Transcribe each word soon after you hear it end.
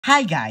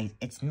Hi guys,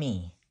 it's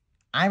me.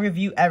 I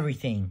review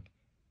everything.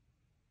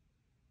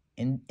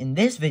 In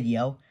this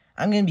video,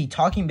 I'm going to be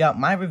talking about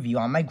my review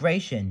on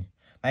Migration.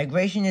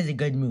 Migration is a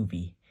good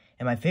movie,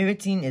 and my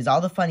favorite scene is all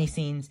the funny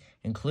scenes,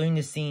 including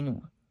the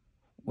scene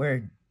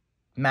where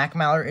Mac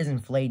Mallard is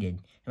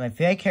inflated. And my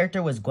favorite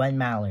character was Gwen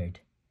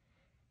Mallard.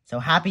 So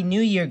Happy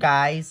New Year,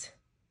 guys!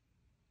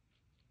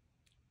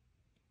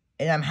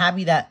 And I'm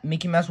happy that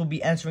Mickey Mouse will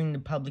be entering the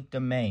public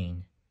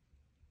domain.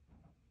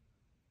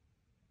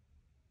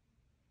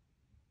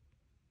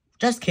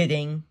 Just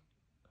kidding.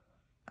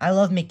 I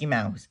love Mickey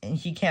Mouse, and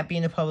he can't be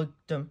in the public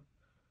domain.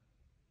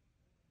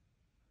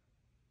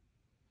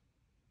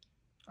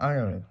 I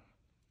don't know.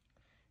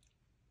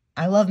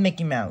 I love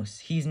Mickey Mouse.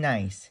 He's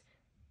nice.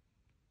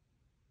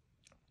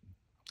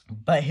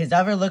 But his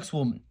other looks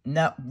will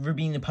never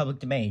be in the public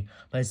domain.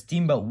 But his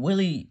Steamboat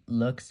Willie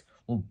looks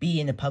will be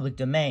in the public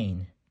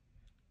domain.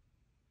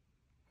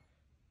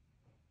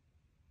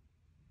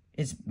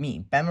 It's me,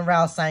 Ben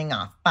Morales, signing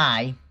off.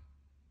 Bye.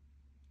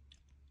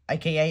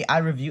 AKA, I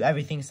review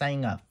everything,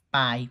 signing off.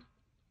 Bye.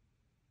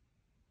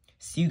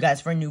 See you guys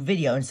for a new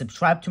video, and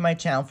subscribe to my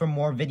channel for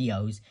more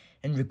videos.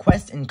 And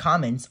requests and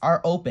comments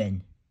are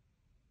open.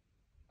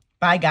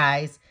 Bye,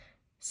 guys.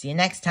 See you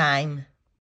next time.